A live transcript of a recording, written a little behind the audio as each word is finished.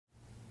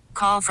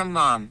Call from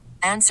mom.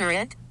 Answer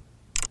it.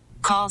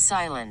 Call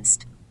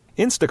silenced.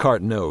 Instacart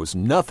knows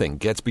nothing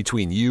gets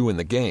between you and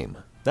the game.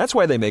 That's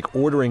why they make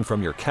ordering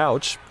from your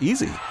couch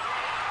easy.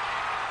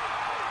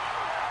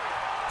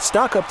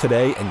 Stock up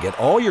today and get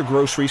all your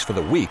groceries for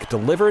the week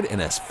delivered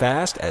in as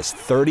fast as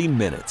 30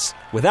 minutes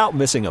without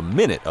missing a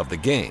minute of the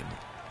game.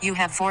 You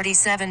have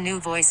 47 new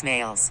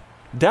voicemails.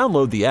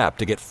 Download the app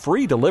to get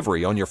free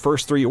delivery on your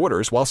first 3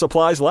 orders while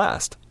supplies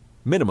last.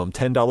 Minimum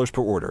 $10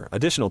 per order.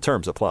 Additional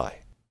terms apply.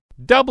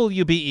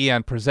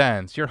 WBEN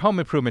presents your home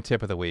improvement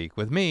tip of the week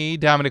with me,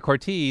 Domenic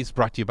Ortiz,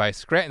 brought to you by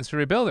Scranton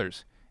Surrey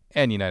Builders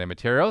and United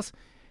Materials.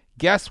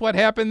 Guess what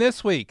happened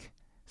this week?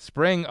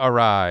 Spring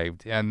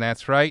arrived, and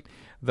that's right.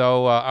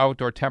 Though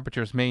outdoor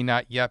temperatures may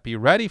not yet be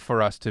ready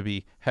for us to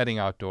be heading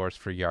outdoors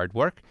for yard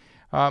work,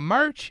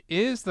 March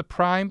is the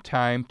prime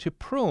time to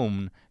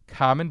prune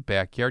common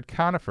backyard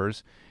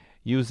conifers,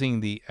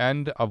 using the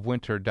end of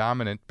winter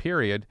dominant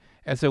period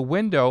as a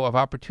window of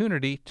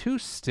opportunity to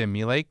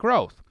stimulate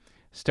growth.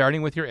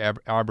 Starting with your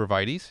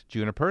arborvitaes,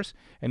 junipers,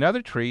 and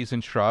other trees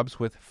and shrubs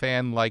with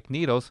fan-like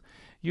needles,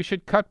 you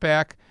should cut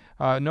back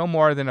no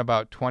more than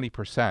about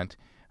 20%.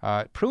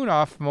 Prune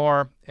off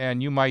more,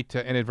 and you might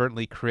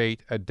inadvertently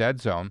create a dead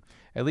zone.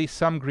 At least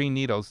some green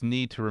needles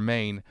need to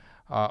remain,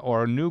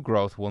 or new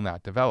growth will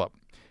not develop.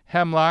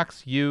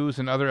 Hemlocks, yews,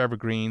 and other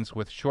evergreens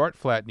with short,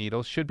 flat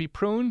needles should be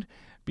pruned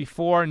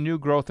before new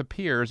growth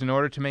appears in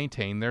order to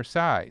maintain their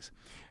size.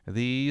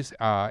 These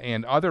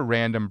and other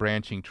random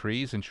branching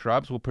trees and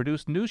shrubs will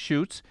produce new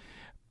shoots,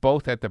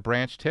 both at the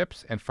branch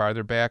tips and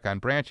farther back on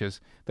branches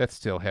that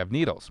still have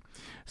needles.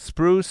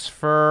 Spruce,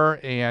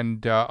 fir,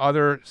 and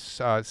other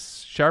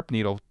sharp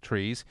needle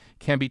trees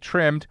can be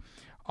trimmed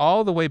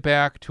all the way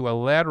back to a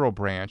lateral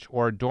branch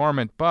or a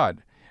dormant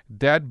bud.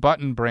 Dead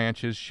button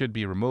branches should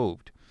be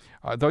removed.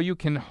 Though you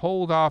can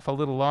hold off a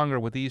little longer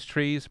with these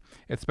trees,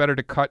 it's better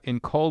to cut in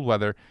cold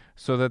weather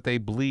so that they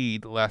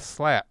bleed less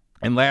slack.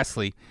 And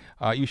lastly,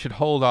 you should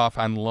hold off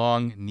on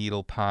long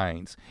needle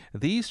pines.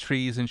 These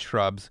trees and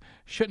shrubs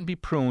shouldn't be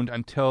pruned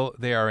until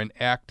they are in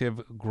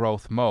active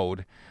growth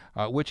mode,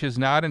 which is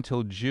not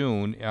until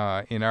June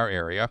in our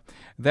area.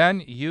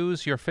 Then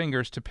use your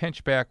fingers to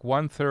pinch back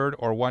 1/3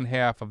 or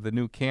 1/2 of the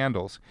new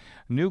candles.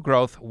 New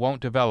growth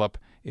won't develop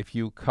if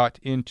you cut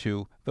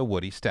into the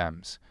woody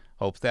stems.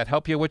 Hope that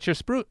helped you with your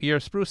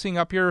sprucing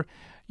up your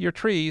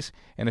trees.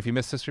 And if you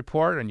missed this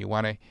report and you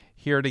want to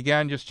hear it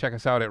again, just check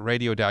us out at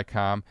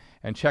radio.com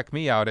and check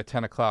me out at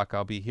 10 o'clock.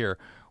 I'll be here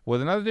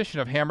with another edition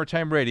of Hammer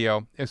Time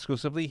Radio,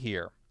 exclusively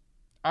here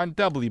on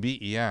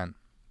WBEN.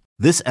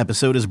 This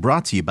episode is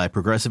brought to you by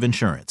Progressive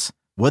Insurance.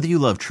 Whether you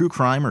love true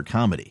crime or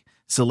comedy,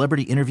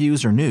 celebrity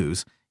interviews or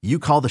news, you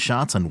call the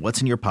shots on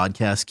what's in your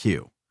podcast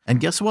queue. And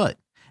guess what?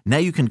 Now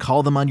you can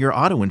call them on your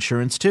auto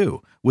insurance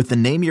too with the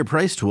Name Your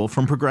Price tool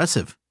from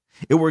Progressive.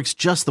 It works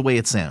just the way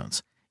it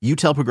sounds. You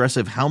tell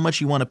Progressive how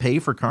much you want to pay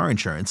for car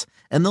insurance,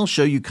 and they'll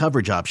show you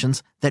coverage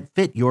options that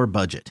fit your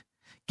budget.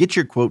 Get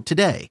your quote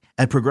today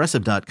at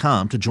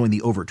Progressive.com to join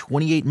the over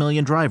 28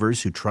 million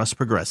drivers who trust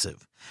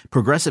Progressive.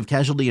 Progressive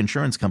Casualty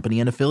Insurance Company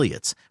and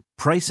Affiliates.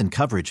 Price and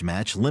coverage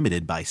match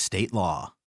limited by state law.